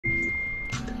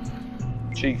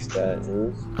cheek stat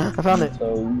is. I found it.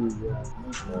 So you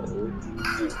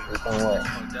it's on what?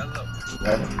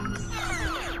 Right.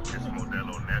 It's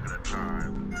Modelo negative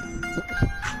time.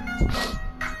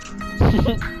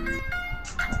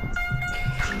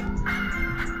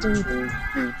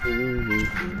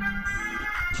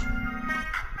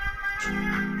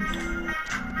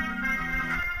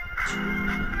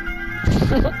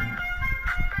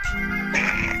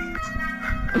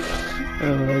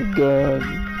 Oh my god.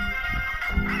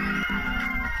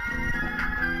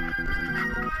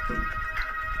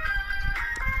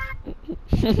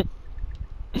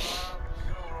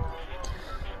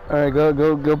 Alright,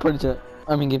 go party chat.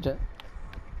 I mean game chat.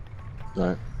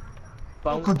 Alright.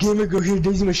 Uncle Gamer, go hear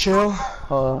Daisy Michelle.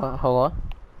 Hello?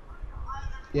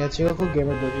 Yeah, it's your Uncle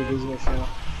Gamer, go hear Daisy Michelle.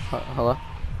 Hello?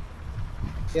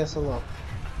 Yes, hello.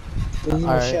 Daisy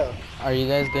Michelle. Are you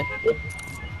guys good?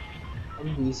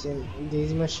 I'm decent.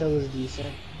 Daisy Michelle is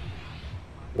decent.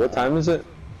 What time is it?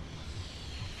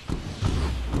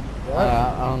 What?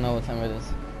 I don't know what time it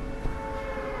is.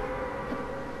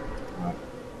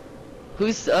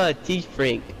 Who's T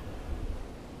Freak?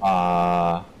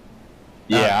 Yeah.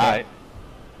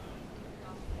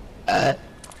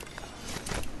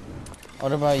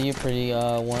 What about you, pretty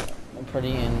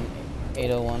pretty in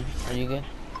 801? Are you good?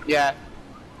 Yeah.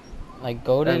 Like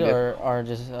goated I'm good. or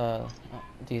just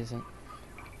decent?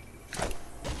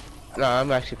 No,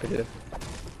 I'm actually pretty good.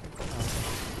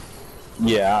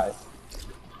 Yeah.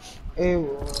 Hey,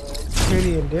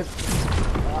 pretty and dip.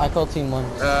 I call team 1.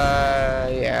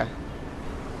 Yeah.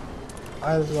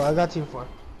 As well, I got team 4.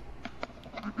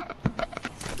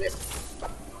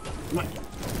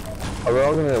 Are we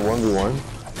all gonna 1v1?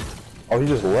 Oh, he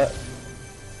just what?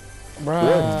 Bruh.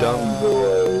 What dumb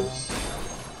boys.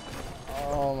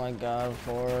 Oh my god,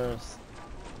 Forrest.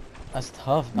 That's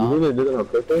tough, You dog. really did it on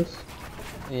purpose?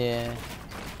 Yeah.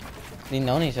 They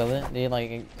know each other. They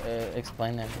like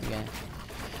explain that again.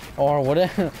 Or what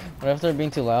if they're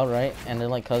being too loud, right? And they're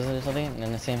like cousins or something, and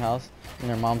in the same house, and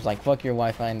their mom's like, "Fuck your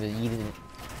Wi-Fi," and they eat it.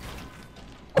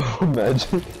 Oh,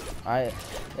 imagine.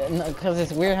 Cause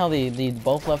it's weird how they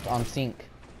both left on sync,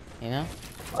 you know?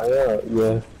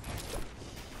 Yeah.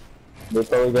 They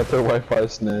probably got their Wi-Fi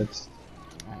snatched.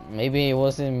 Maybe it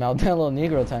wasn't Modelo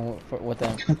Negro time with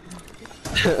them.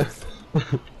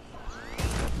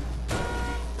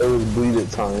 It was bleed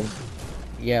it time.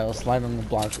 Yeah, we'll slide on the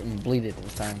block and bleed it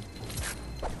this time.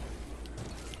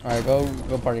 Alright, go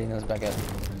party in this back up.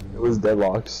 It was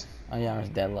deadlocks. Oh yeah, it's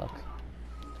deadlock.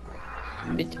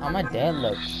 Bitch, I'm a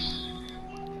deadlock.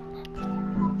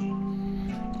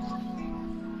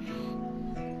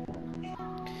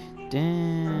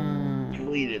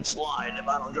 Damn. Lead it, slide. If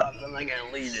I don't drop them, I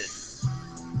can't lead it.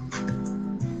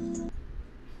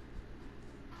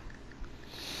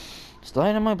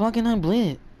 Slide on my block and I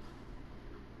bleed it.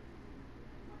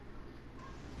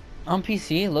 On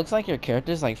PC, it looks like your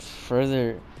character's like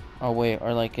further away,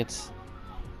 or like it's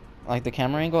like the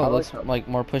camera angle looks like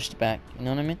more pushed back. You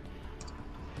know what I mean?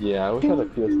 Yeah, I wish I had a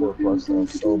PS4 Plus though,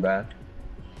 so bad.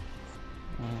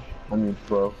 I mean,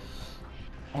 Pro.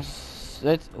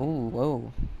 That's ooh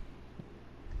whoa.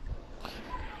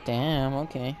 Damn.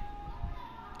 Okay.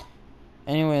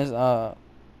 Anyways, my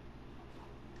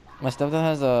stepdad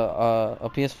has a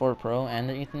PS4 Pro and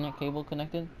the Ethernet cable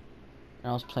connected. And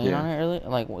I was playing on it earlier,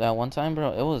 like that one time,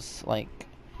 bro. It was like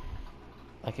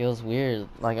it was weird.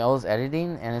 Like I was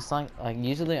editing, and it's like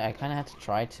usually I kind of have to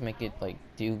try to make it like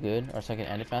do good, or so I can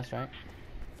edit fast, right?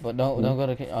 But don't go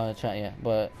to chat yet.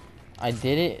 But I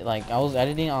did it like I was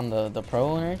editing on the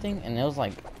Pro and everything, and it was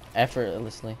like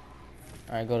effortlessly.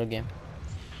 All right, go to game.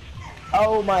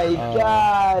 Oh my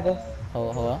god.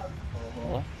 Hello.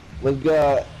 What's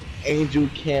good,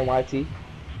 Angelcan-YT?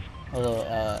 Hello,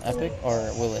 Epic or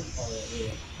Willie?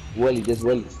 Willie, just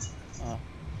Willie.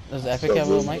 Does Epic have a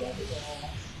little mic?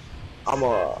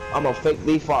 I'm a fake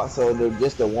default, so they're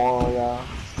just the one.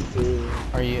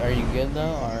 Are you good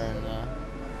though, or no?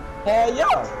 Hell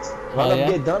yeah! Run up,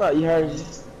 yeah? get done up. You heard?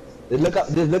 Just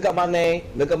look up my name.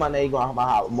 Look up my name. You gonna have my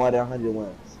house more than 100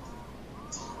 wins.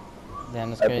 Damn,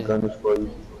 that's Epic crazy. underscore.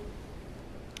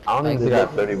 I don't even think I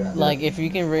have 30 minutes. Like if you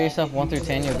can rate yourself 1 through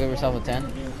 10, you'll give yourself a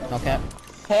 10. No cap.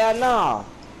 Hell no.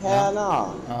 Hell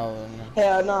no. Oh no.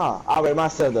 Hell no. I rate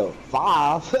myself though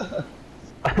 5.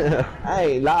 I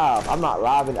ain't live. I'm not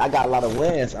live. I got a lot of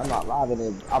wins. I'm not live.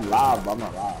 I'm live, but I'm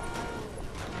not live.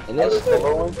 And that's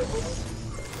solo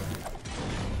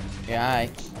Yeah,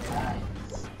 alright.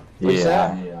 What's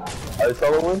that? Are they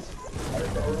solo wins?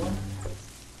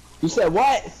 You said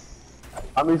what?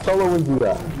 How many solo wins you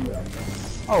got?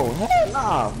 Oh hell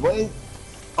nah, boy.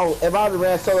 Oh, if I would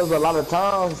ran solos a lot of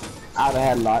times, I'd have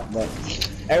had a lot. But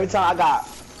Every time I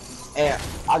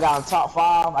got on top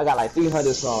 5, I got like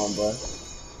 300 something, bro.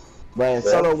 But in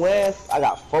solo wins, I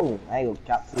got 4. I ain't gonna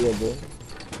cap to you, bro.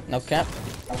 No cap.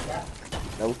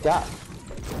 No cap.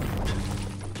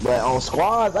 But on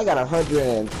squads, I got 100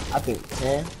 and I think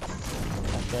 10.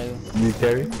 Okay. You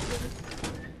carry?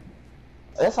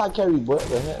 That's how I carry, boy. What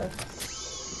the hell?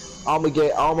 I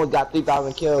almost got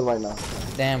 3,000 kills right now.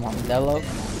 Damn, I'm Dello.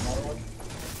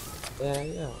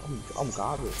 Yeah, I'm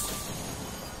garbage.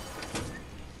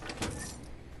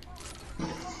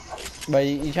 But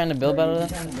you trying to build better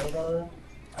then? It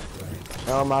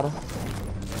don't matter.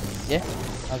 Yeah?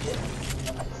 Okay.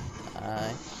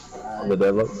 Alright. The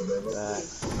devil.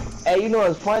 Hey, you know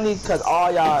it's funny? Cause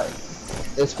all y'all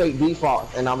is fake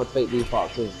defaults, and I'm a fake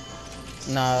default too.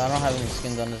 Nah, I don't have any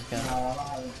skins on this gun.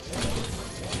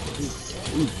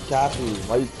 You capping?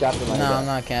 Why you capping like No, that? I'm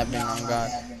not capping, oh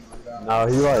god. No,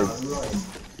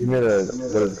 he made a,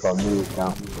 what is it called, new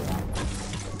account.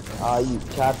 Ah, you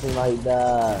capping like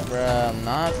that? Bruh, I'm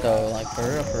not though, like for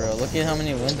real. Look at how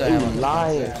many wins I You have on this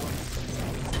lying. account.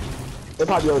 It's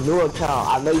probably your new account.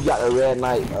 I know you got the red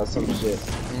knight or some shit.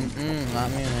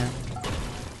 Not me, man.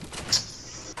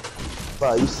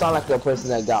 Bro, you sound like a person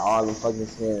that got all the fucking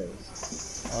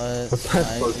skins. What?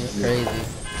 You're crazy.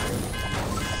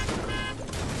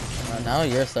 Now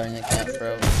you're starting to cap,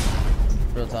 bro.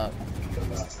 Real talk.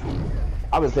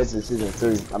 I've been pitching season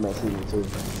 3. I mean season 2.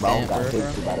 But I don't got Damn,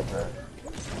 pitched by the turn.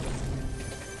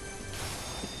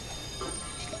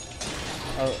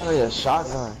 I need a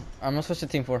shotgun. I'm gonna switch to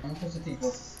team 4.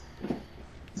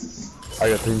 I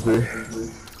got team 3.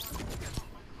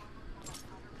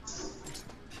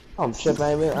 I'm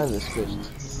tripping, man. I just switched.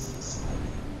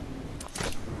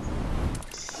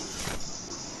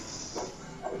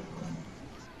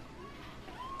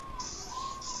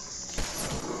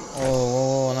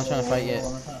 Whoa, I'm not trying to fight yet.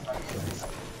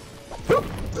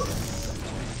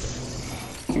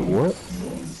 What?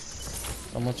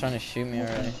 Someone's trying to shoot me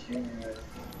already.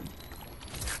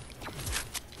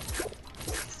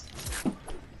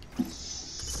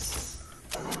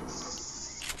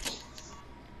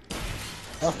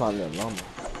 That's not that number.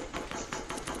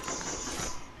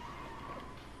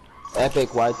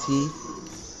 Angelcan-YT.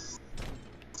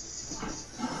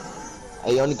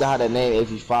 Hey, you only got the name if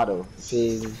you follow.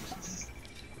 See?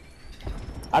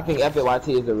 I think Angelcan-YT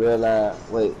is the real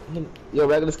wait, you're a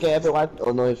regular scan Angelcan-YT?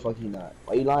 Oh no, fuck you not.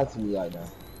 Why you lying to me right now?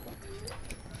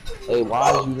 Hey,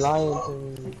 why are you lying to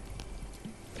me?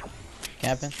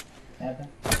 Capping?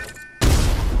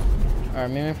 Alright,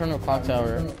 meet me in front of the clock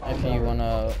tower if you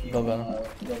wanna go better.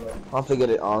 I'll figure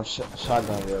it on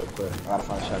shotgun real quick. I gotta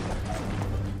find a shotgun.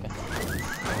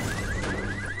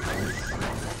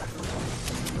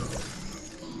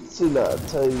 See, look,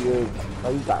 tell you,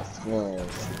 oh, you got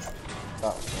skins.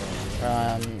 Don't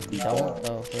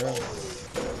though, for real.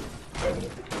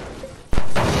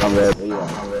 I'm ready.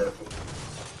 Yeah, I'm ready.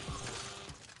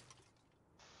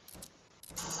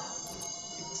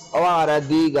 Oh wow, that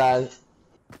D guy.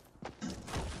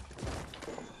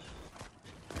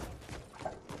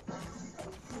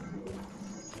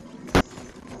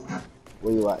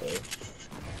 Where you at, yo?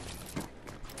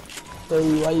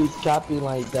 Hey, why you capping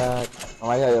like that? Oh,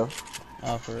 right here, yo.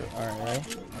 Oh, alright, ready?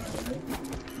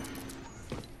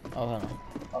 Oh, hold on.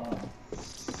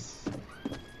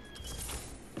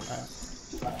 Alright.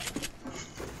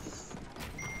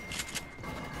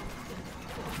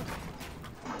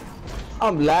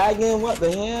 I'm lagging, what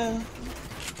the hell?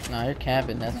 Nah, you're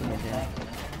capping, that's what you're doing.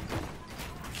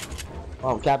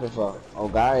 Oh, I'm capping for. Oh,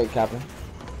 God, I ain't capping.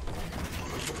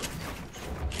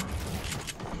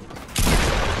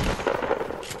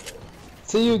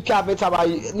 See you capping, talking about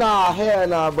you. Nah, hell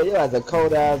nah, but you as a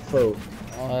cold ass pro.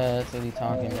 Oh, yeah, that's what he's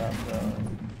talking about, bro.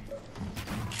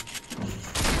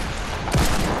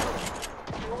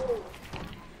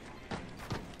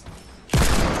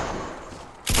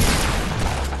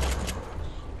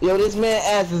 Yo, this man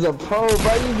ass is a pro,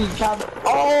 bro. You be capping.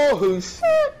 Oh,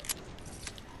 shit.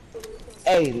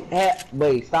 Hey,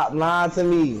 wait, stop lying to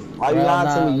me. Why you lying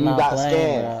to me? You got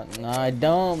scammed. No, I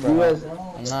don't, bro. I'm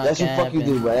not that's capping. what fuck you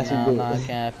do, bro. That's what you do. I'm not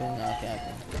capping.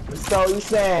 So you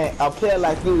saying a player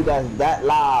like you that's that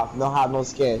live don't have no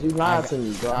scams? You lying to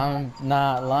me, bro. I'm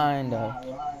not lying though.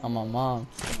 I'm my mom.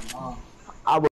 I would